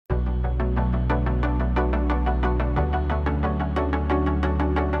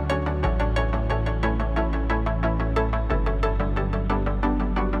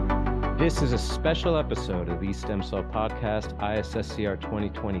This is a special episode of the Stem Cell Podcast, ISSCR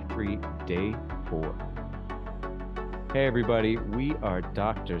 2023, Day 4. Hey everybody, we are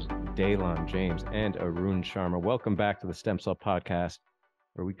Doctors Daylon James and Arun Sharma. Welcome back to the Stem Cell Podcast,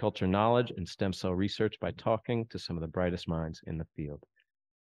 where we culture knowledge and stem cell research by talking to some of the brightest minds in the field.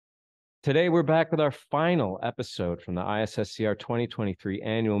 Today, we're back with our final episode from the ISSCR 2023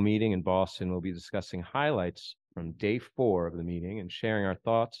 annual meeting in Boston. We'll be discussing highlights from Day 4 of the meeting and sharing our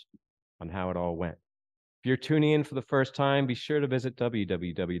thoughts on how it all went. If you're tuning in for the first time, be sure to visit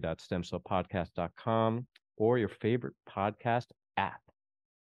www.stemcellpodcast.com or your favorite podcast app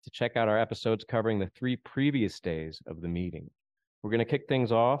to check out our episodes covering the 3 previous days of the meeting. We're going to kick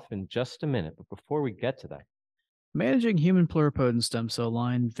things off in just a minute, but before we get to that, managing human pluripotent stem cell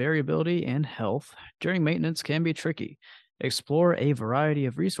line variability and health during maintenance can be tricky. Explore a variety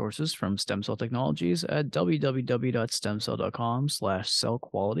of resources from STEMCELL Technologies at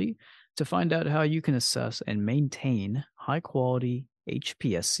www.stemcell.com/cell-quality to find out how you can assess and maintain high-quality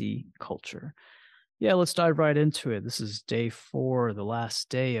HPSC culture. Yeah, let's dive right into it. This is Day 4, the last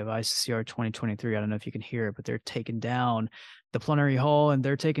day of ISSCR 2023. I don't know if you can hear it, but they're taking down the plenary hall and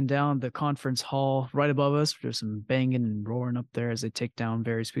they're taking down the conference hall right above us. There's some banging and roaring up there as they take down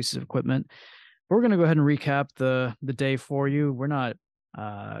various pieces of equipment. We're going to go ahead and recap the day for you. We're not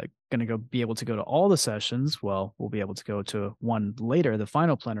going to be able to go to all the sessions. Well, we'll be able to go to one later, the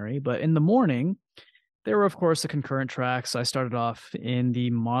final plenary. But in the morning, there were, of course, the concurrent tracks. I started off in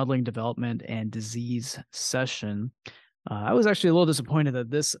the modeling, development, and disease session. I was actually a little disappointed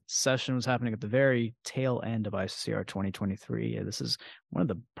that this session was happening at the very tail end of ISSCR 2023. This is one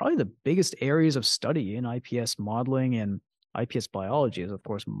of probably the biggest areas of study in IPS modeling, and IPS biology is, of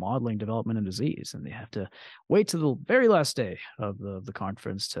course, modeling, development, and disease. And they have to wait to the very last day of the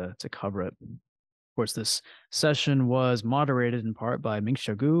conference to cover it. Of course, this session was moderated in part by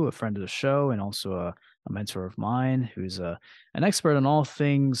Ming-Xiao Gu, a friend of the show, and also a mentor of mine who's an expert on all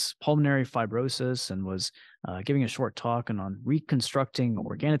things pulmonary fibrosis, and was giving a short talk on reconstructing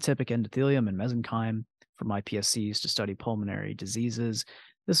organotypic endothelium and mesenchyme from iPSCs to study pulmonary diseases.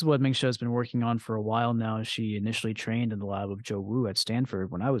 This is what Ming-Xiao has been working on for a while now. She initially trained in the lab of Joe Wu at Stanford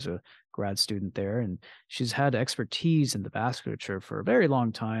when I was a grad student there, and she's had expertise in the vasculature for a very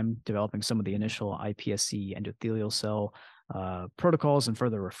long time, developing some of the initial iPSC endothelial cell protocols and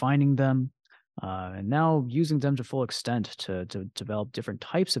further refining them, and now using them to full extent to develop different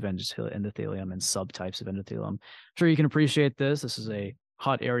types of endothelium and subtypes of endothelium. I'm sure you can appreciate this. This is a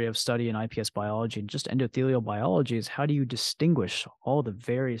hot area of study in IPS biology, and just endothelial biology is how do you distinguish all the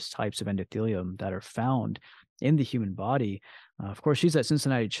various types of endothelium that are found in the human body. Of course, she's at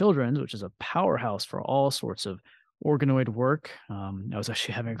Cincinnati Children's, which is a powerhouse for all sorts of organoid work. I was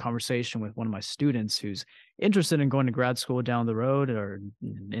actually having a conversation with one of my students who's interested in going to grad school down the road or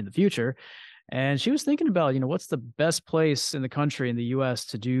in the future. And she was thinking about, what's the best place in the country, in the US,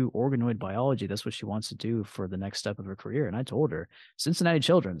 to do organoid biology. That's what she wants to do for the next step of her career. And I told her, Cincinnati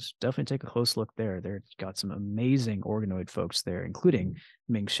Children's, definitely take a close look there. They've got some amazing organoid folks there, including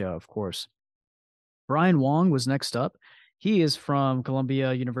Ming-Xiao, of course. Brian Wong was next up. He is from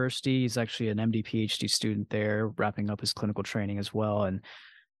Columbia University. He's actually an MD PhD student there, wrapping up his clinical training as well. And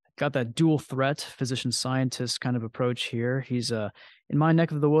got that dual threat physician scientist kind of approach here. He's in my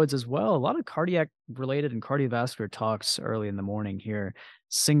neck of the woods as well. A lot of cardiac related and cardiovascular talks early in the morning here.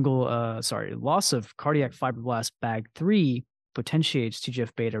 Loss of cardiac fibroblast BAG3 potentiates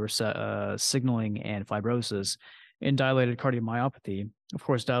TGF-beta signaling and fibrosis in dilated cardiomyopathy. Of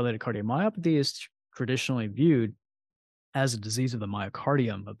course, dilated cardiomyopathy is traditionally viewed as a disease of the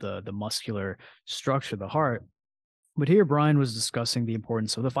myocardium, of the muscular structure of the heart. But here, Brian was discussing the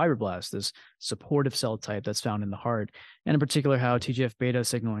importance of the fibroblast, this supportive cell type that's found in the heart, and in particular how TGF-beta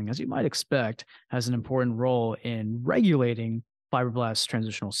signaling, as you might expect, has an important role in regulating fibroblast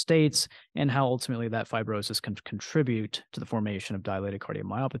transitional states, and how ultimately that fibrosis can contribute to the formation of dilated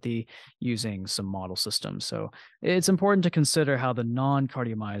cardiomyopathy using some model systems. So it's important to consider how the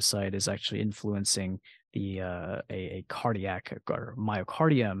non-cardiomyocyte is actually influencing the a cardiac or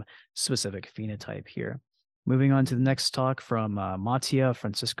myocardium specific phenotype here. Moving on to the next talk from Mattia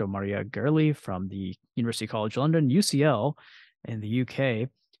Francisco Maria Gerli from the University College London, UCL in the UK.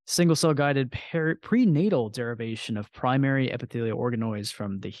 Single-cell guided prenatal derivation of primary epithelial organoids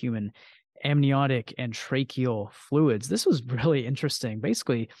from the human amniotic and tracheal fluids. This was really interesting.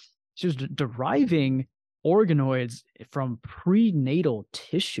 Basically, she was deriving organoids from prenatal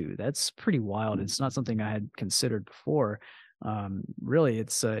tissue. That's pretty wild. It's not something I had considered before. Really,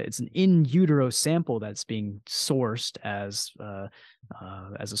 it's an in utero sample that's being sourced as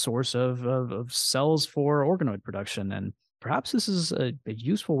a source of cells for organoid production. And perhaps this is a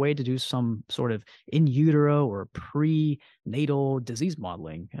useful way to do some sort of in utero or prenatal disease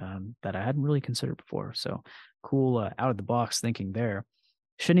modeling that I hadn't really considered before. So cool, out of the box thinking there.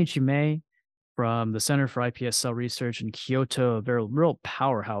 Shinichi Mei from the Center for iPS Cell Research in Kyoto, a very real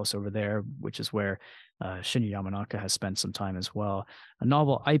powerhouse over there, which is where Shinya Yamanaka has spent some time as well. A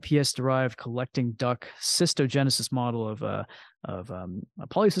novel iPS-derived collecting duct cystogenesis model of a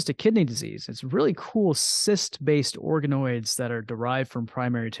polycystic kidney disease. It's really cool cyst-based organoids that are derived from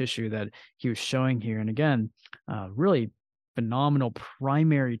primary tissue that he was showing here. And again, really phenomenal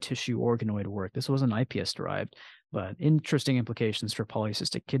primary tissue organoid work. This wasn't iPS-derived, but interesting implications for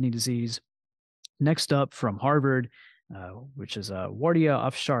polycystic kidney disease. Next up from Harvard, which is Wardia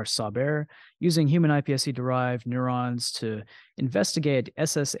Afshar Saber, using human iPSC-derived neurons to investigate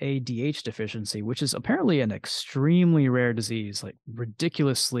SSADH deficiency, which is apparently an extremely rare disease, like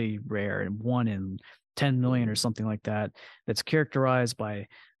ridiculously rare, and 1 in 10 million or something like that, that's characterized by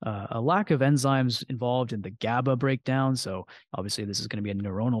a lack of enzymes involved in the GABA breakdown. So obviously this is going to be a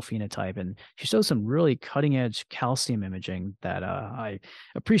neuronal phenotype. And she shows some really cutting edge calcium imaging that I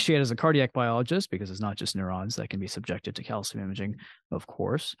appreciate as a cardiac biologist, because it's not just neurons that can be subjected to calcium imaging, of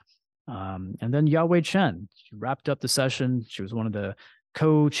course. And then Yawei Chen, she wrapped up the session. She was one of the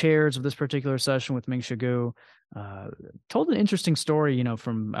co-chairs of this particular session with Ming Shigu. Told an interesting story,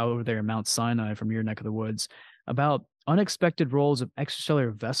 from out over there in Mount Sinai, from your neck of the woods, about unexpected roles of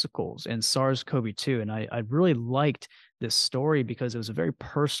extracellular vesicles in SARS-CoV-2. And I really liked this story because it was a very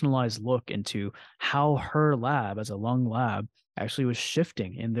personalized look into how her lab, as a lung lab, actually was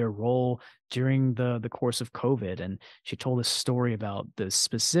shifting in their role during the course of COVID. And she told a story about the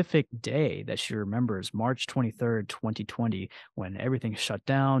specific day that she remembers, March 23rd, 2020, when everything shut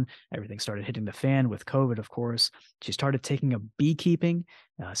down, everything started hitting the fan with COVID, of course. She started taking up beekeeping,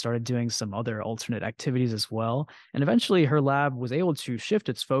 started doing some other alternate activities as well. And eventually her lab was able to shift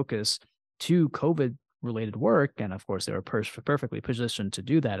its focus to COVID related work. And of course, they were perfectly positioned to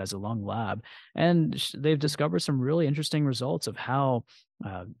do that as a lung lab. And they've discovered some really interesting results of how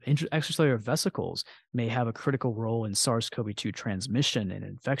extracellular vesicles may have a critical role in SARS-CoV-2 transmission and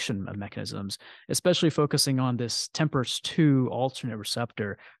infection mechanisms, especially focusing on this TMPRSS2 alternate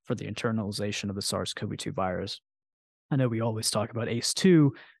receptor for the internalization of the SARS-CoV-2 virus. I know we always talk about ACE2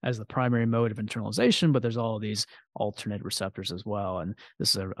 as the primary mode of internalization, but there's all of these alternate receptors as well. And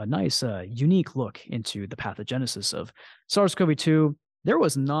this is a nice, unique look into the pathogenesis of SARS-CoV-2. There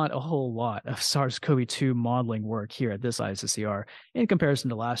was not a whole lot of SARS-CoV-2 modeling work here at this ISSCR in comparison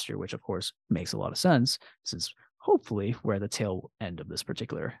to last year, which of course makes a lot of sense, since hopefully we're at the tail end of this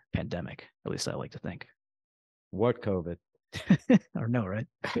particular pandemic. At least I like to think. What COVID? Or no, right?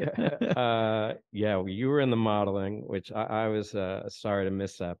 Yeah, well, you were in the modeling, which I was sorry to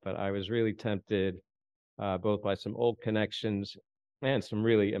miss that, but I was really tempted both by some old connections and some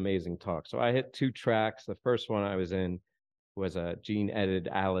really amazing talks. So I hit 2 tracks. The first one I was in was a gene-edited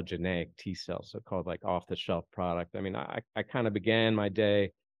allogeneic T cell, so called like off-the-shelf product. I mean, I kind of began my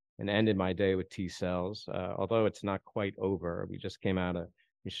day and ended my day with T cells, although it's not quite over. We just came out of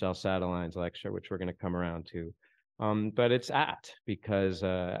Michelle Satterline's lecture, which we're going to come around to. But it's apt because,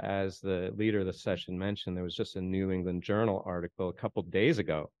 as the leader of the session mentioned, there was just a New England Journal article a couple days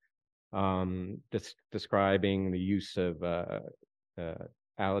ago describing the use of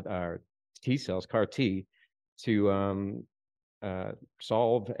T cells, CAR T, to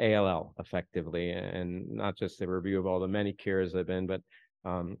solve ALL effectively, and not just the review of all the many cures there've been, but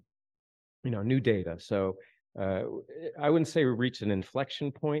new data. So I wouldn't say we reached an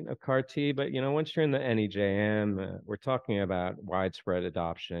inflection point of CAR T, but once you're in the NEJM, we're talking about widespread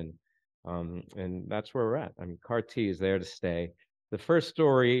adoption, and that's where we're at. I mean, CAR T is there to stay. The first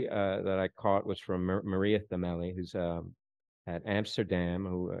story that I caught was from Maria Thamelli, who's at Amsterdam,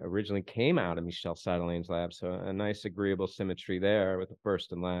 who originally came out of Michelle Satterline's lab, so a nice agreeable symmetry there with the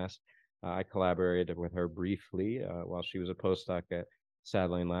first and last. I collaborated with her briefly while she was a postdoc at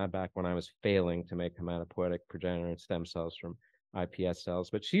Satterline Lab back when I was failing to make hematopoietic progenitor stem cells from iPS cells.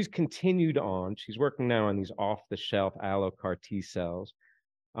 But she's continued on. She's working now on these off-the-shelf allo CAR T cells.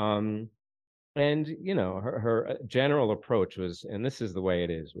 And her general approach was, and this is the way it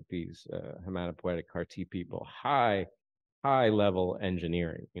is with these hematopoietic CAR T people, high level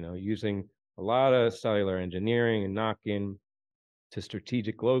engineering, using a lot of cellular engineering and knock-in to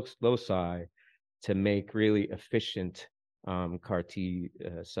strategic loci to make really efficient CAR T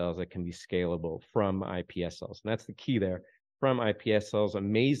cells that can be scalable from iPS cells. And that's the key there. From iPS cells,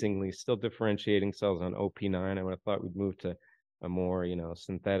 amazingly, still differentiating cells on OP9. I would have thought we'd move to a more,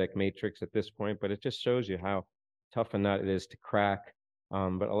 synthetic matrix at this point, but it just shows you how tough a nut it is to crack.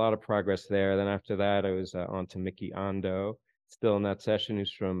 But a lot of progress there. Then after that, I was on to Mickey Ando, still in that session,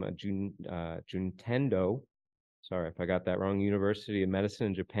 who's from Juntendo. Sorry if I got that wrong. University of Medicine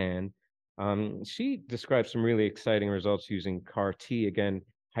in Japan. She described some really exciting results using CAR T, again,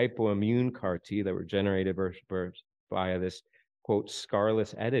 hypoimmune CAR T that were generated via this, quote,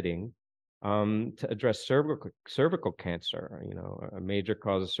 scarless editing, to address cervical cancer, a major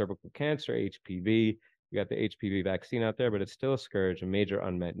cause of cervical cancer, HPV. You got the HPV vaccine out there, but it's still a scourge, a major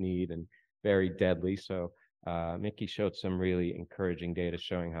unmet need, and very deadly. So Mickey showed some really encouraging data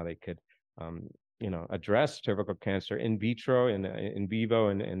showing how they could address cervical cancer in vitro and in vivo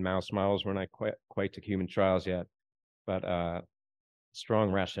and in mouse models. We're not quite to human trials yet, but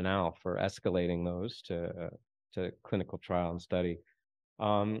strong rationale for escalating those to clinical trial and study.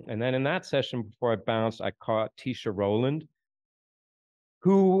 And then in that session, before I bounced, I caught Tisha Rowland,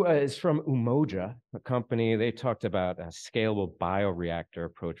 who is from Umoja, a company. They talked about a scalable bioreactor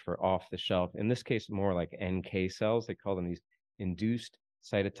approach for off-the-shelf, in this case, more like NK cells. They call them these induced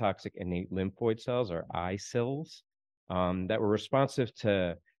cytotoxic innate lymphoid cells, or ISSCRs, that were responsive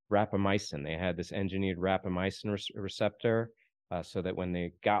to rapamycin. They had this engineered rapamycin receptor, so that when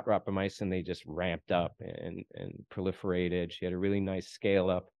they got rapamycin, they just ramped up and proliferated. She had a really nice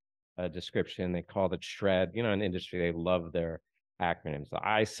scale-up description. They called it SHRED. In industry, they love their acronyms, the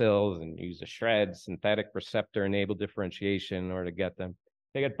ISSCRs, and use a SHRED, synthetic receptor enabled differentiation, in order to get them.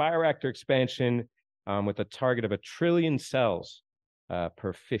 They got bioreactor expansion with a target of 1 trillion cells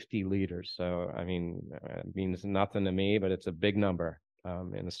per 50 liters. So, it means nothing to me, but it's a big number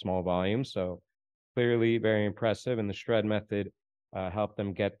in a small volume. So clearly very impressive. And the SHRED method helped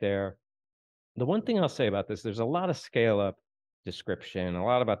them get there. The one thing I'll say about this, there's a lot of scale up description, a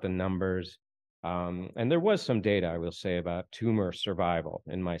lot about the numbers. And there was some data, I will say, about tumor survival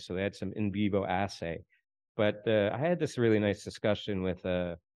in mice. So they had some in vivo assay. But I had this really nice discussion with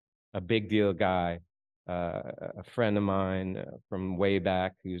a big deal guy, a friend of mine from way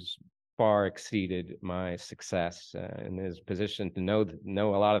back, who's far exceeded my success in his position to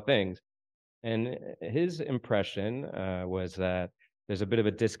know a lot of things. And his impression was that there's a bit of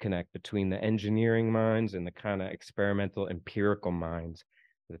a disconnect between the engineering minds and the kind of experimental empirical minds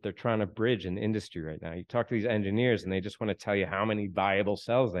that they're trying to bridge in industry right now. You talk to these engineers and they just want to tell you how many viable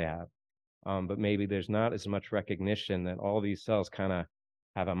cells they have. But maybe there's not as much recognition that all these cells kind of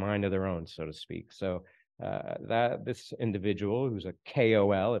have a mind of their own, so to speak. So that this individual, who's a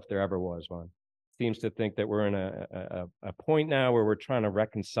KOL, if there ever was one, seems to think that we're in a point now where we're trying to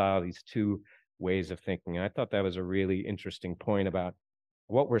reconcile these two ways of thinking. And I thought that was a really interesting point about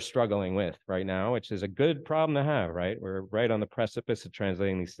what we're struggling with right now, which is a good problem to have, right? We're right on the precipice of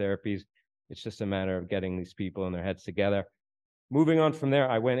translating these therapies. It's just a matter of getting these people and their heads together. Moving on from there,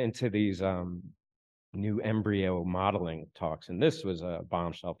 I went into these new embryo modeling talks, and this was a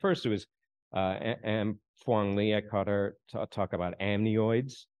bombshell. First, it was Fuang Li. I caught her talk about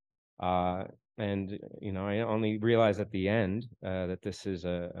amnioids. And I only realized at the end that this is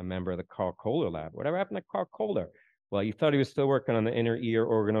a member of the Carl Kohler lab. Whatever happened to Carl Kohler? Well, you thought he was still working on the inner ear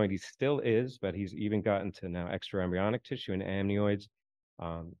organoid. He still is, but he's even gotten to now extraembryonic tissue and amnioids.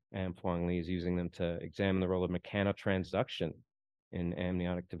 And Fuang Li is using them to examine the role of mechanotransduction in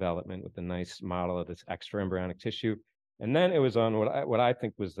amniotic development with a nice model of this extraembryonic tissue. And then it was on what I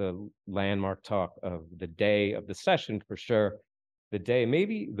think was the landmark talk of the day of the session, for sure. The day,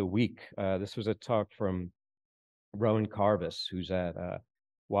 maybe the week. This was a talk from Rowan Carvis, who's at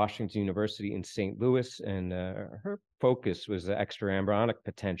Washington University in St. Louis, and her focus was the extraembryonic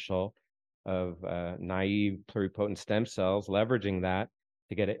potential of naive pluripotent stem cells, leveraging that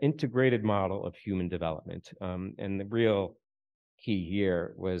to get an integrated model of human development. And the real key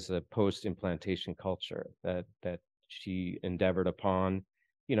here was the post-implantation culture that she endeavored upon.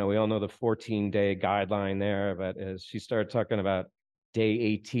 We all know the 14-day guideline there, but as she started talking about day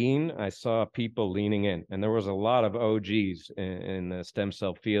 18, I saw people leaning in, and there was a lot of OGs in the stem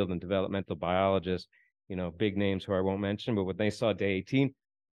cell field and developmental biologists, big names who I won't mention, but when they saw day 18,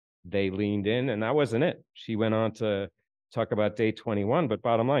 they leaned in, and that wasn't it. She went on to talk about day 21, but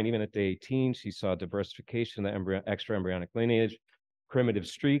bottom line, even at day 18, she saw diversification of the extraembryonic lineage, primitive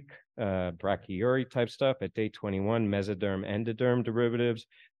streak, brachyury type stuff. At day 21, mesoderm, endoderm derivatives,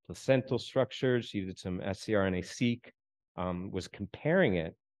 placental structures. She did some scRNA-seq, was comparing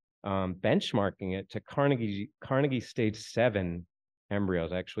it, benchmarking it to Carnegie stage 7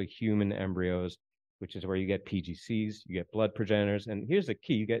 embryos, actually human embryos, which is where you get PGCs, you get blood progenitors. And here's the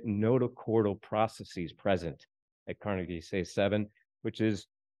key: you get notochordal processes present at Carnegie stage 7, which is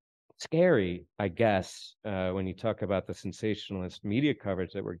scary, I guess, when you talk about the sensationalist media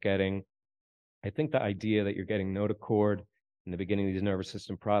coverage that we're getting. I think the idea that you're getting notochord in the beginning of these nervous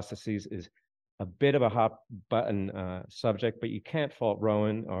system processes is a bit of a hot button subject, but you can't fault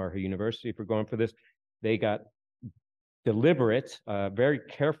Rowan or her university for going for this. They got deliberate, very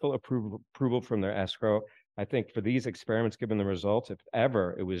careful approval from their escrow. I think for these experiments, given the results, if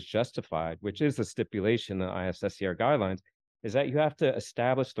ever it was justified, which is the stipulation in the ISSCR guidelines, is that you have to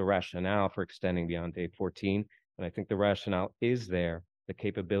establish the rationale for extending beyond day 14. And I think the rationale is there, the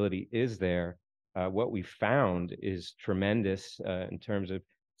capability is there. What we found is tremendous in terms of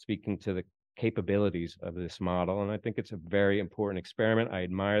speaking to the capabilities of this model. And I think it's a very important experiment. I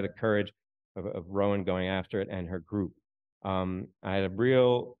admire the courage of Rowan going after it and her group. I had a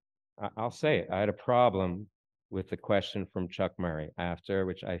real, I'll say it, I had a problem with the question from Chuck Murray after,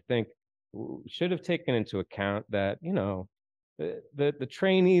 which I think should have taken into account that, you know, the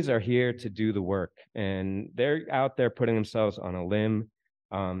trainees are here to do the work and they're out there putting themselves on a limb.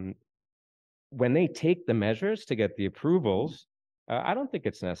 When they take the measures to get the approvals, I don't think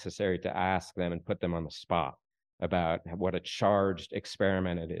it's necessary to ask them and put them on the spot about what a charged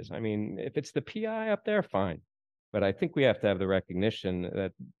experiment it is. I mean, if it's the PI up there, fine. But I think we have to have the recognition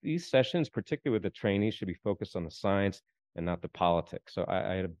that these sessions, particularly with the trainees, should be focused on the science and not the politics. So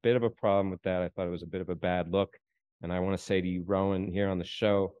I had a bit of a problem with that. I thought it was a bit of a bad look. And I want to say to you, Rowan, here on the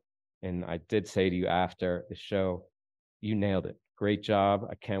show, and I did say to you after the show, you nailed it. Great job.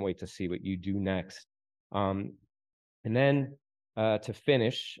 I can't wait to see what you do next. And then to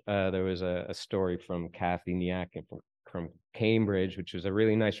finish, there was a story from Kathy Niakin from Cambridge, which was a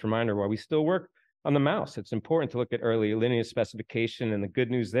really nice reminder while we still work on the mouse. It's important to look at early lineage specification. And the good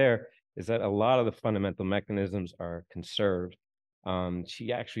news there is that a lot of the fundamental mechanisms are conserved.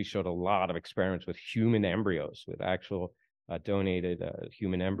 She actually showed a lot of experiments with human embryos, with actual donated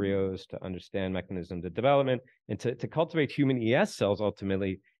human embryos to understand mechanisms of development and to cultivate human ES cells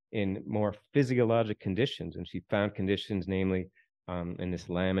ultimately in more physiologic conditions. And she found conditions, namely in this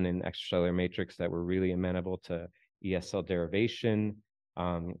laminin extracellular matrix, that were really amenable to ES cell derivation.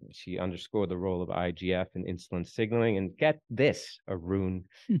 She underscored the role of IGF in insulin signaling. And get this, Arun,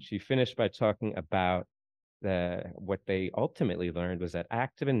 she finished by talking about what they ultimately learned was that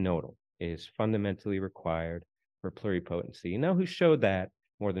activin nodal is fundamentally required for pluripotency. You know who showed that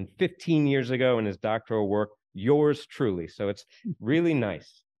more than 15 years ago in his doctoral work? Yours truly. So it's really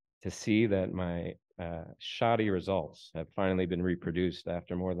nice to see that my shoddy results have finally been reproduced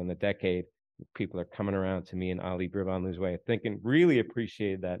after more than a decade. People are coming around to me and Ali Brivanlu's way of thinking. Really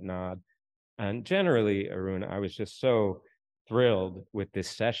appreciate that nod. And generally, Arun, I was just so thrilled with this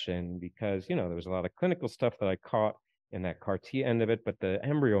session because, you know, there was a lot of clinical stuff that I caught in that CAR-T end of it, but the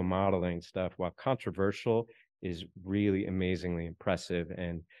embryo modeling stuff, while controversial, is really amazingly impressive.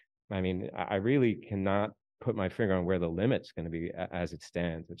 And I mean, I really cannot put my finger on where the limit's going to be as it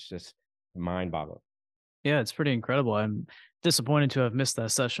stands. It's just mind-boggling. Yeah, it's pretty incredible. I'm disappointed to have missed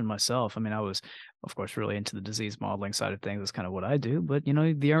that session myself. I mean, I was, of course, really into the disease modeling side of things. That's kind of what I do. But, you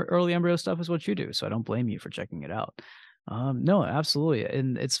know, the early embryo stuff is what you do. So I don't blame you for checking it out. No, absolutely.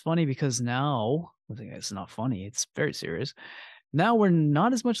 And it's funny because now, I think it's not funny. It's very serious. Now we're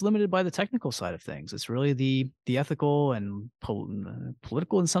not as much limited by the technical side of things. It's really the ethical and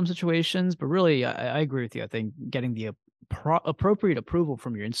political in some situations. But really, I agree with you. I think getting the appropriate approval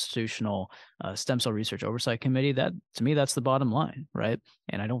from your institutional stem cell research oversight committee, that to me, that's the bottom line, right?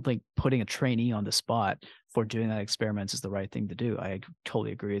 And I don't think putting a trainee on the spot for doing that experiments is the right thing to do. I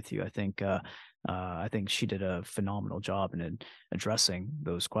totally agree with you. I think she did a phenomenal job in addressing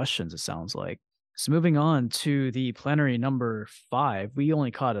those questions, it sounds like. So moving on to the plenary number 5, we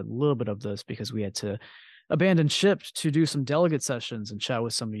only caught a little bit of this because we had to abandon ship to do some delegate sessions and chat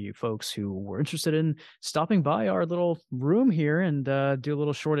with some of you folks who were interested in stopping by our little room here and do a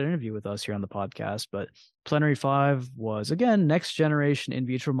little short interview with us here on the podcast. But plenary 5 was, again, next generation in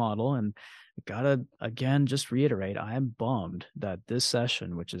vitro model. And gotta, again, just reiterate, I am bummed that this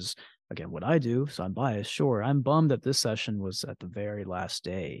session, which is, again, what I do, so I'm biased, sure, I'm bummed that this session was at the very last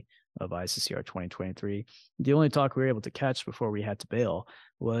day of ISSCR 2023. The only talk we were able to catch before we had to bail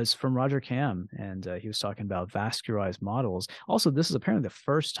was from Roger Cam, and he was talking about vascularized models. Also, this is apparently the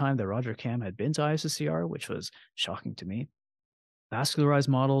first time that Roger Cam had been to ISSCR, which was shocking to me. Vascularized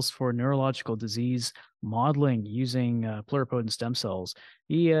models for neurological disease modeling using pluripotent stem cells.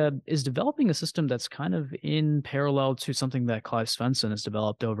 He is developing a system that's kind of in parallel to something that Clive Svensson has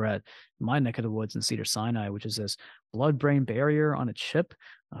developed over at my neck of the woods in Cedars-Sinai, which is this blood-brain barrier on a chip.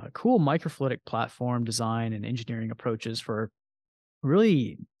 Cool microfluidic platform design and engineering approaches for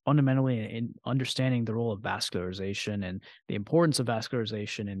really fundamentally in understanding the role of vascularization and the importance of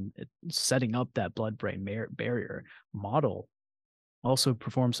vascularization in setting up that blood-brain barrier model. Also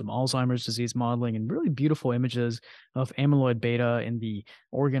performed some Alzheimer's disease modeling and really beautiful images of amyloid beta in the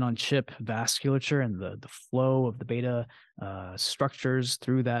organ on chip vasculature and the flow of the beta structures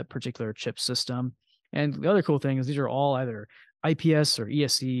through that particular chip system. And the other cool thing is these are all either IPS or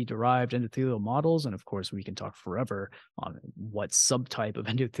ESC derived endothelial models. And of course, we can talk forever on what subtype of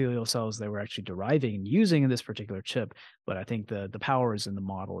endothelial cells they were actually deriving and using in this particular chip. But I think the power is in the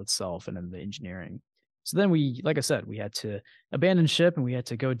model itself and in the engineering. So then we, like I said, we had to abandon ship and we had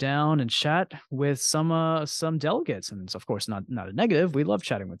to go down and chat with some delegates. And it's of course not a negative. We love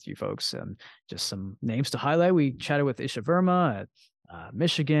chatting with you folks. And just some names to highlight. We chatted with Isha Verma at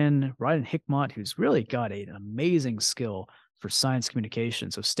Michigan, Ryan Hickmott, who's really got an amazing skill for science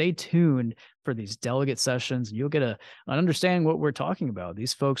communication. So stay tuned for these delegate sessions and you'll get an understanding what we're talking about.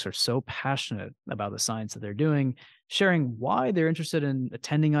 These folks are so passionate about the science that they're doing, sharing why they're interested in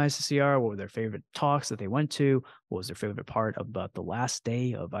attending ISSCR, what were their favorite talks that they went to, what was their favorite part about the last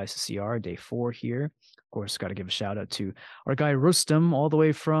day of ISSCR, day 4 here. Of course, got to give a shout out to our guy Rustem, all the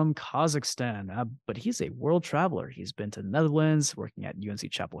way from Kazakhstan. But he's a world traveler. He's been to the Netherlands, working at UNC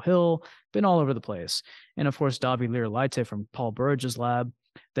Chapel Hill, been all over the place. And of course, Davi Lear-Leite from Paul Burridge's lab.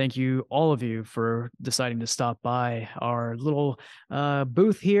 Thank you, all of you, for deciding to stop by our little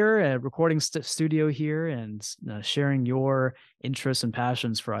booth here at recording studio here and sharing your interests and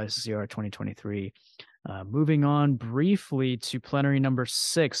passions for ISSCR 2023. Moving on briefly to plenary number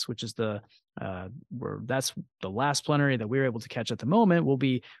 6, which is that's the last plenary that we're able to catch at the moment. We'll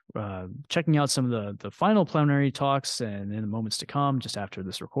be checking out some of the final plenary talks and in the moments to come, just after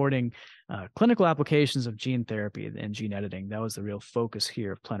this recording. Clinical applications of gene therapy and gene editing. That was the real focus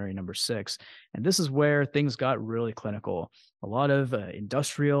here of plenary number 6. And this is where things got really clinical. A lot of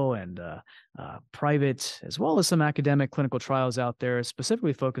industrial and private, as well as some academic clinical trials out there,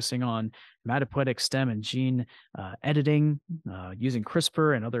 specifically focusing on hematopoietic stem and gene editing using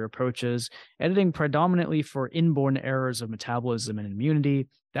CRISPR and other approaches, editing predominantly for inborn errors of metabolism and immunity.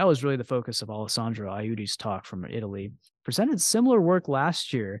 That was really the focus of Alessandro Aiuti's talk from Italy. Presented similar work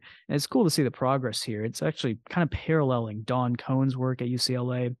last year, and it's cool to see the progress here. It's actually kind of paralleling Don Cohn's work at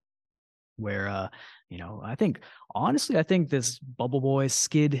UCLA, where I think this bubble boy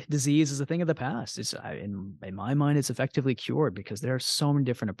skid disease is a thing of the past. It's in my mind, it's effectively cured because there are so many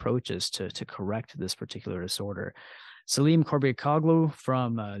different approaches to correct this particular disorder. Salim Korbiakoglu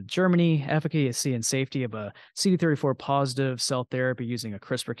from Germany, efficacy and safety of a CD34 positive cell therapy using a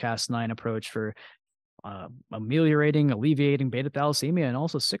CRISPR-Cas9 approach for alleviating beta thalassemia and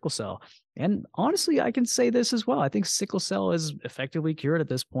also sickle cell. And honestly, I can say this as well. I think sickle cell is effectively cured at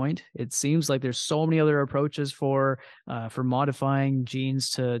this point. It seems like there's so many other approaches for modifying genes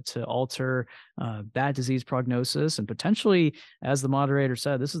to alter that disease prognosis. And potentially, as the moderator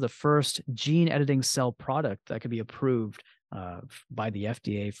said, this is the first gene editing cell product that could be approved by the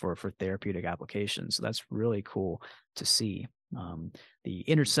FDA for therapeutic applications. So that's really cool to see. The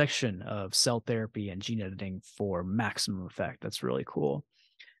intersection of cell therapy and gene editing for maximum effect. That's really cool.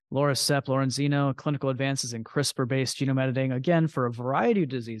 Laura Sepp Lorenzino, clinical advances in CRISPR-based genome editing, again, for a variety of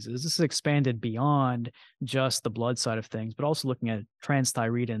diseases. This is expanded beyond just the blood side of things, but also looking at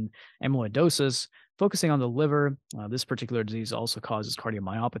transthyretin amyloidosis, focusing on the liver. This particular disease also causes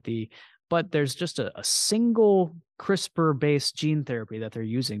cardiomyopathy, but there's just a single CRISPR-based gene therapy that they're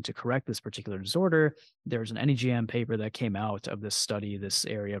using to correct this particular disorder. There's an NEJM paper that came out of this study, this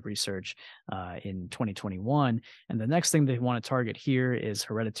area of research in 2021. And the next thing they want to target here is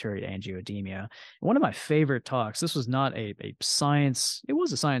hereditary angioedema. One of my favorite talks, this was not a science, it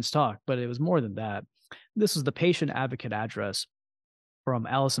was a science talk, but it was more than that. This was the patient advocate address from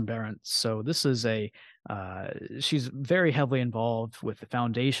Alison Barrett. So this is she's very heavily involved with the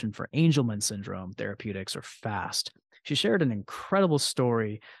Foundation for Angelman Syndrome Therapeutics, or FAST. She shared an incredible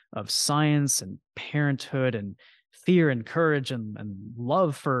story of science and parenthood and fear and courage and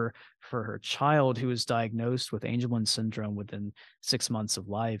love for her child who was diagnosed with Angelman syndrome within 6 months of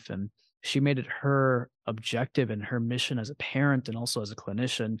life. And she made it her objective and her mission as a parent and also as a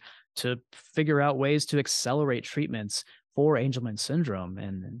clinician to figure out ways to accelerate treatments for Angelman syndrome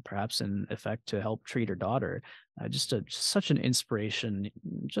and perhaps in effect to help treat her daughter. Just such an inspiration,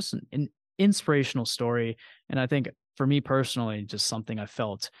 just an inspirational story. And I think for me personally, just something I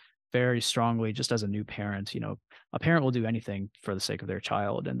felt very strongly just as a new parent. A parent will do anything for the sake of their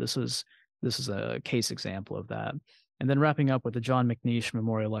child. And this is a case example of that. And then wrapping up with the John McNeish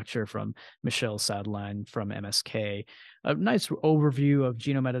Memorial Lecture from Michelle Sadline from MSK. A nice overview of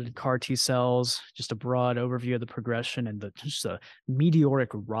genome-edited CAR T cells, just a broad overview of the progression and just a meteoric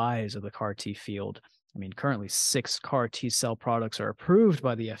rise of the CAR T field. I mean, currently 6 CAR T cell products are approved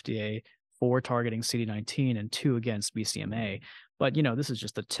by the FDA for targeting CD19 and 2 against BCMA. But, this is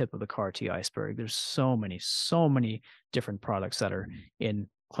just the tip of the CAR T iceberg. There's so many different products that are in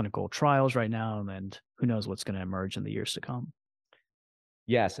clinical trials right now, and who knows what's going to emerge in the years to come.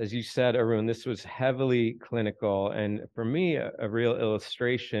 Yes, as you said, Arun, this was heavily clinical, and for me, a real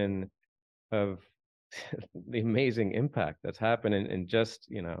illustration of the amazing impact that's happened in just,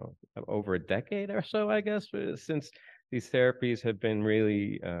 over a decade or so, I guess, since these therapies have been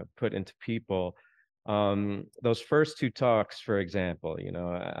really put into people. Those first two talks, for example,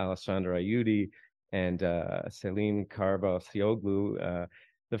 Alessandro Aiuti and Selim Karbasioglu,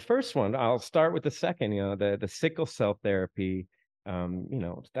 the first one, I'll start with the second, the sickle cell therapy.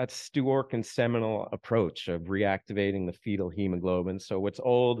 That's Stewart seminal approach of reactivating the fetal hemoglobin. So what's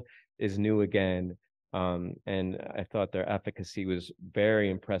old is new again. And I thought their efficacy was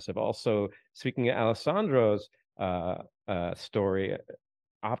very impressive. Also, speaking of Alessandro's story,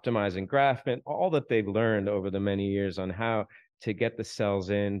 optimizing engraftment, all that they've learned over the many years on how to get the cells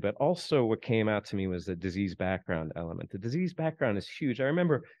in, but also what came out to me was the disease background element. The disease background is huge. I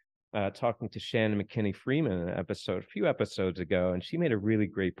remember talking to Shannon McKinney Freeman in a few episodes ago, and she made a really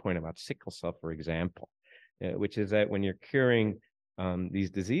great point about sickle cell, for example, which is that when you're curing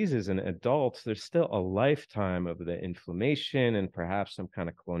these diseases in adults, there's still a lifetime of the inflammation and perhaps some kind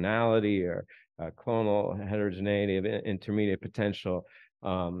of clonality or clonal heterogeneity of intermediate potential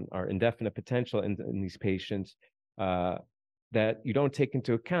or indefinite potential in these patients that you don't take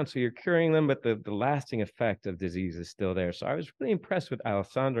into account. So you're curing them, but the lasting effect of disease is still there. So I was really impressed with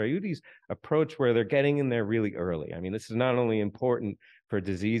Alessandro Aiuti's approach where they're getting in there really early. I mean, this is not only important for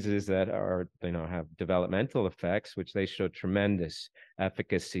diseases that are, have developmental effects, which they show tremendous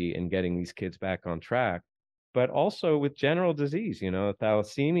efficacy in getting these kids back on track, but also with general disease,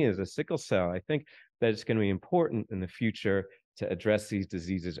 thalassemia is a sickle cell. I think that it's going to be important in the future to address these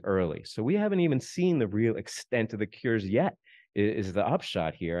diseases early. So we haven't even seen the real extent of the cures yet, is the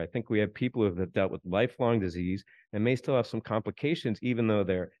upshot here. I think we have people who have dealt with lifelong disease and may still have some complications, even though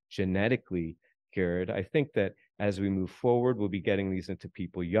they're genetically cured. I think that as we move forward, we'll be getting these into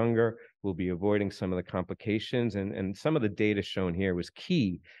people younger. We'll be avoiding some of the complications. And some of the data shown here was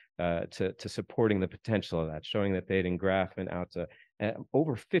key to supporting the potential of that, showing that they had engraftment out to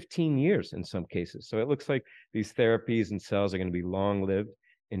over 15 years in some cases. So it looks like these therapies and cells are going to be long-lived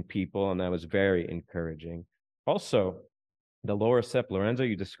in people, and that was very encouraging. Also, the Loricep Lorenzo,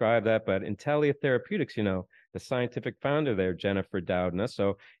 you described that, but Intellia Therapeutics, the scientific founder there, Jennifer Doudna.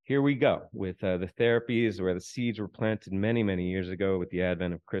 So here we go with the therapies where the seeds were planted many, many years ago with the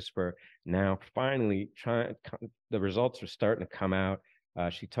advent of CRISPR. Now, finally, the results are starting to come out.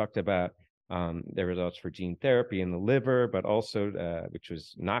 She talked about the results for gene therapy in the liver, but also, which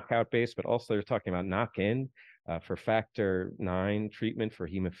was knockout based, but also they're talking about knock-in for factor 9 treatment for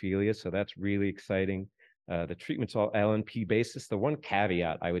hemophilia. So that's really exciting. The treatment's all LNP basis. The one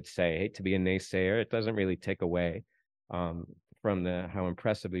caveat I would say, I hate to be a naysayer, it doesn't really take away from how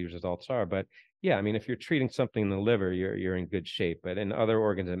impressive these results are. But yeah, I mean, if you're treating something in the liver, you're in good shape. But in other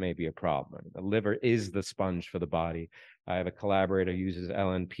organs, it may be a problem. The liver is the sponge for the body. I have a collaborator who uses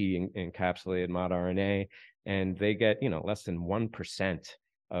LNP encapsulated mod RNA, and they get less than 1%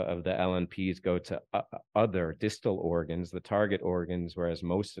 of the LNPs go to other distal organs, the target organs, whereas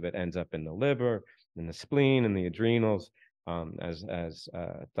most of it ends up in the liver, in the spleen, and the adrenals, as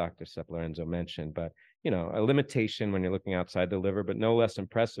Dr. Lorenzo mentioned. But a limitation when you're looking outside the liver, but no less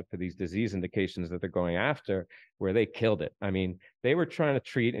impressive for these disease indications that they're going after, where they killed it. I mean, they were trying to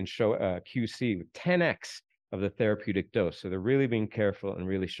treat and show QC with 10x of the therapeutic dose. So they're really being careful and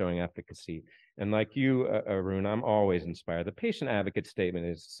really showing efficacy. And like you, Arun, I'm always inspired. The patient advocate statement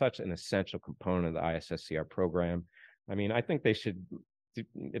is such an essential component of the ISSCR program. I mean, I think they should,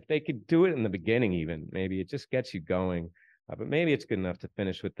 if they could do it in the beginning, even maybe it just gets you going, but maybe it's good enough to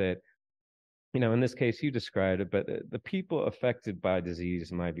finish with it. In this case, you described it, but the people affected by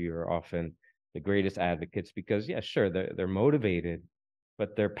disease, in my view, are often the greatest advocates because, yeah, sure, they're motivated,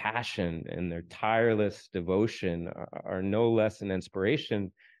 but their passion and their tireless devotion are no less an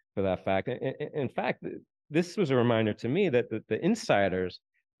inspiration for that fact. In fact, this was a reminder to me that the insiders,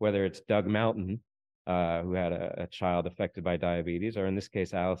 whether it's Doug Melton, who had a child affected by diabetes, or in this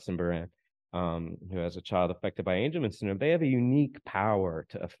case, Alison Baran, who has a child affected by Angelman syndrome, they have a unique power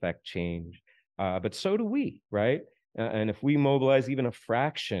to affect change. But so do we, right? And if we mobilize even a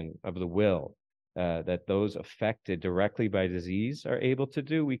fraction of the will that those affected directly by disease are able to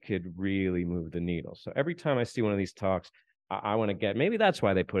do, we could really move the needle. So every time I see one of these talks, I want to get, maybe that's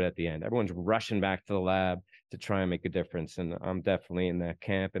why they put it at the end. Everyone's rushing back to the lab to try and make a difference. And I'm definitely in that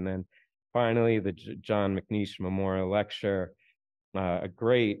camp. And then finally, the John McNeish Memorial Lecture. a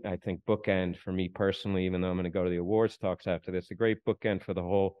great, I think, bookend for me personally, even though I'm going to go to the awards talks after this, a great bookend for the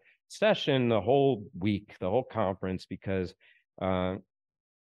whole session, the whole week, the whole conference, because,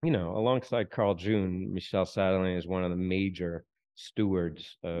 alongside Carl June, Michel Sadelain is one of the major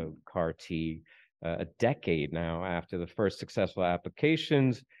stewards of CAR T. A decade now after the first successful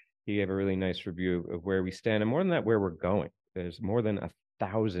applications, he gave a really nice review of where we stand, and more than that, where we're going. There's more than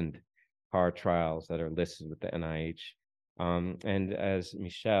 1,000 CAR trials that are listed with the NIH. And as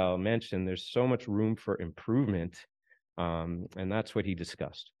Michel mentioned, there's so much room for improvement. And that's what he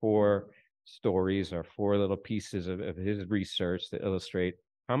discussed. 4 stories or 4 little pieces of his research that illustrate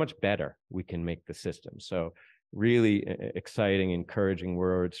how much better we can make the system. So really exciting, encouraging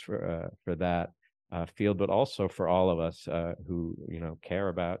words for that field, but also for all of us who care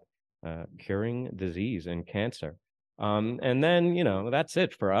about curing disease and cancer. And then that's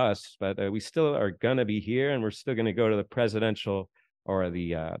it for us. But we still are going to be here, and we're still going to go to the presidential or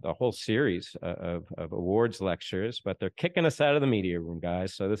the whole series of awards lectures. But they're kicking us out of the media room,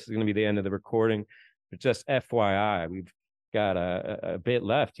 guys. So this is going to be the end of the recording. But just FYI, we've got a bit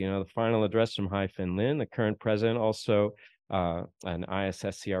left. The final address from Hai Fin Lin, the current president, also an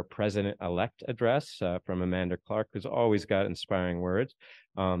ISSCR president-elect address from Amanda Clark, who's always got inspiring words.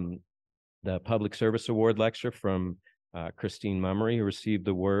 The Public Service Award lecture from Christine Mummery, who received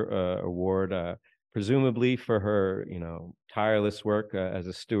the award presumably for her, tireless work as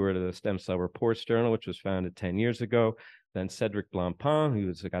a steward of the Stem Cell Reports Journal, which was founded 10 years ago. Then Cedric Blancpain,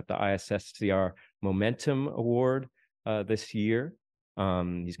 who's got the ISSCR Momentum Award this year.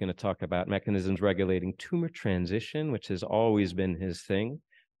 He's going to talk about mechanisms regulating tumor transition, which has always been his thing.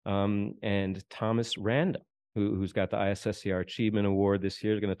 And Thomas Randall, who's got the ISSCR Achievement Award this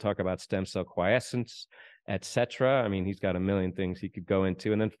year, is going to talk about stem cell quiescence, etc. I mean, he's got a million things he could go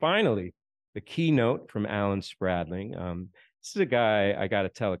into. And then finally, the keynote from Alan Spradling. This is a guy, I got to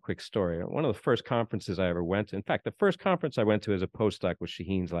tell a quick story. One of the first conferences I ever went to, in fact, the first conference I went to as a postdoc was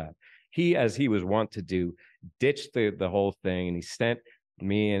Shaheen's lab. He, as he was wont to do, ditched the whole thing, and he sent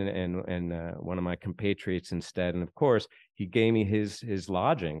me and one of my compatriots instead. And of course, he gave me his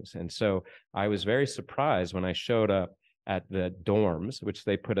lodgings. And so I was very surprised when I showed up at the dorms, which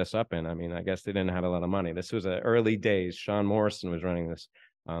they put us up in. I mean, I guess they didn't have a lot of money. This was early days. Sean Morrison was running this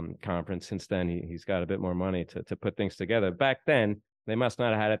conference. Since then, he's got a bit more money to put things together. Back then, they must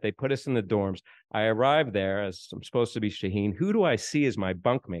not have had it. They put us in the dorms. I arrived there as I'm supposed to be Shaheen. Who do I see as my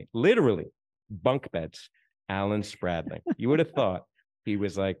bunkmate? Literally, bunk beds. Alan Spradling. You would have thought he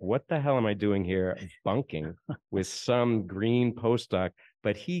was like, what the hell am I doing here bunking with some green postdoc?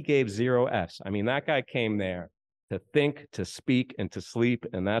 But he gave 0 Fs. I mean, that guy came there to think, to speak, and to sleep.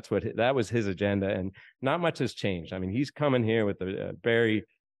 And that was his agenda. And not much has changed. I mean, he's coming here with a very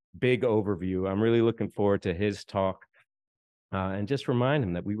big overview. I'm really looking forward to his talk. And just remind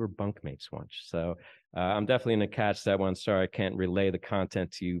him that we were bunkmates once. So I'm definitely going to catch that one. Sorry, I can't relay the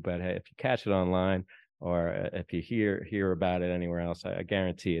content to you, but hey, if you catch it online or if you hear about it anywhere else, I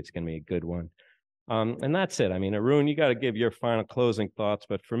guarantee it's going to be a good one. And that's it. I mean, Arun, you got to give your final closing thoughts.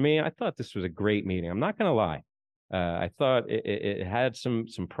 But for me, I thought this was a great meeting. I'm not going to lie. I thought it had some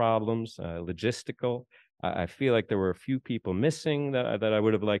problems, logistical. I feel like there were a few people missing that I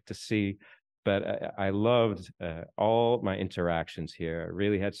would have liked to see. But I loved all my interactions here. I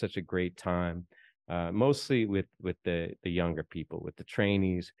really had such a great time, mostly with the younger people, with the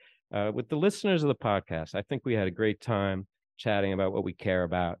trainees, with the listeners of the podcast. I think we had a great time chatting about what we care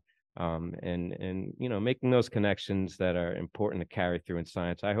about, and making those connections that are important to carry through in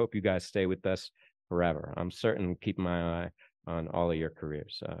science. I hope you guys stay with us forever. I'm certain keeping my eye on all of your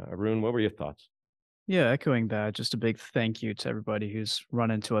careers. Arun, what were your thoughts? Yeah, echoing that, just a big thank you to everybody who's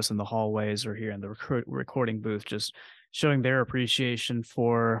run into us in the hallways or here in the recording booth, just showing their appreciation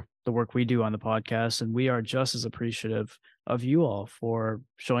for the work we do on the podcast. And we are just as appreciative of you all for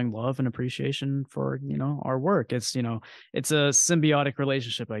showing love and appreciation for, our work. It's a symbiotic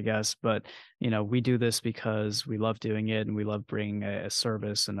relationship, I guess, but, we do this because we love doing it and we love bringing a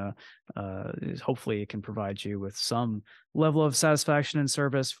service, and hopefully it can provide you with some level of satisfaction and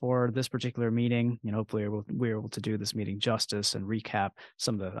service for this particular meeting. Hopefully we're able to do this meeting justice and recap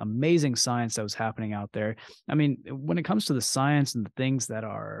some of the amazing science that was happening out there. I mean, when it comes to the science and the things that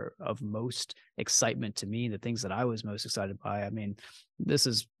are of most excitement to me, the things that I was most excited by, I mean, this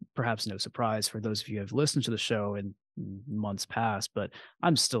is perhaps no surprise for those of you who have listened to the show in months past, but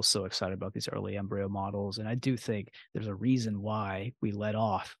I'm still so excited about these early embryo models. And I do think there's a reason why we led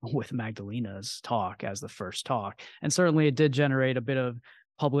off with Magdalena's talk as the first talk. And certainly it did generate a bit of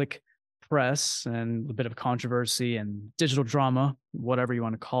public press and a bit of controversy and digital drama, whatever you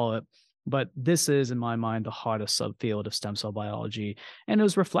want to call it. But this is, in my mind, the hottest subfield of stem cell biology. And it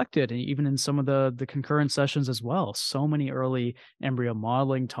was reflected even in some of the concurrent sessions as well. So many early embryo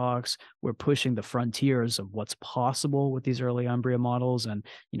modeling talks were pushing the frontiers of what's possible with these early embryo models, and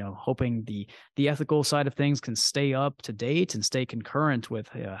hoping the ethical side of things can stay up to date and stay concurrent with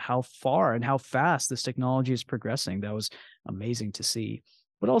how far and how fast this technology is progressing. That was amazing to see.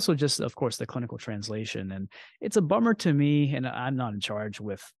 But also just, of course, the clinical translation. And it's a bummer to me, and I'm not in charge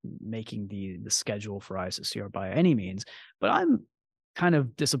with making the schedule for ISSCR by any means, but I'm kind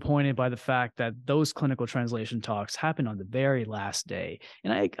of disappointed by the fact that those clinical translation talks happen on the very last day.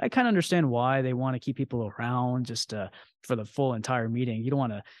 And I kind of understand why they want to keep people around just for the full entire meeting. You don't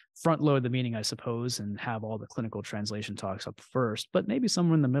want to front load the meeting, I suppose, and have all the clinical translation talks up first, but maybe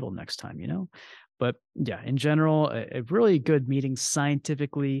somewhere in the middle next time, But yeah, in general, a really good meeting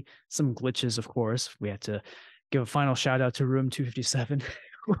scientifically. Some glitches, of course. We had to give a final shout out to room 257,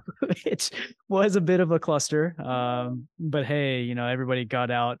 which was a bit of a cluster. But hey, everybody got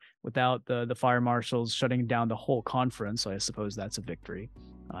out without the fire marshals shutting down the whole conference. So I suppose that's a victory.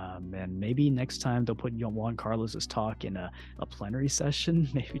 And maybe next time they'll put Juan Carlos's talk in a plenary session.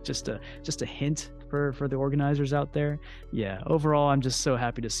 Maybe just a hint for the organizers out there. Yeah, overall, I'm just so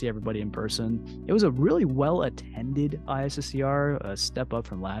happy to see everybody in person. It was a really well attended ISSCR, a step up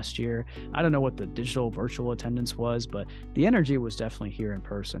from last year. I don't know what the digital virtual attendance was, but the energy was definitely here in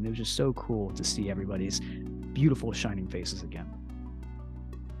person. It was just so cool to see everybody's beautiful shining faces again.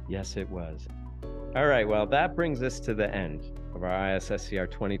 Yes, it was. All right, well, that brings us to the end of our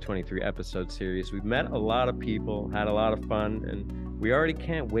ISSCR 2023 episode series. We've met a lot of people, had a lot of fun, and we already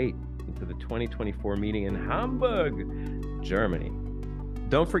can't wait into the 2024 meeting in Hamburg, Germany.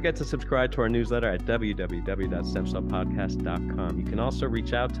 Don't forget to subscribe to our newsletter at www.stemcellpodcast.com. You can also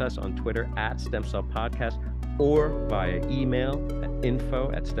reach out to us on Twitter at StemCellPodcast or via email at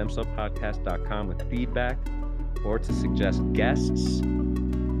info@stemcellpodcast.com with feedback or to suggest guests.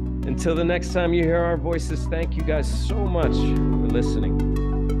 Until the next time you hear our voices, thank you guys so much for listening.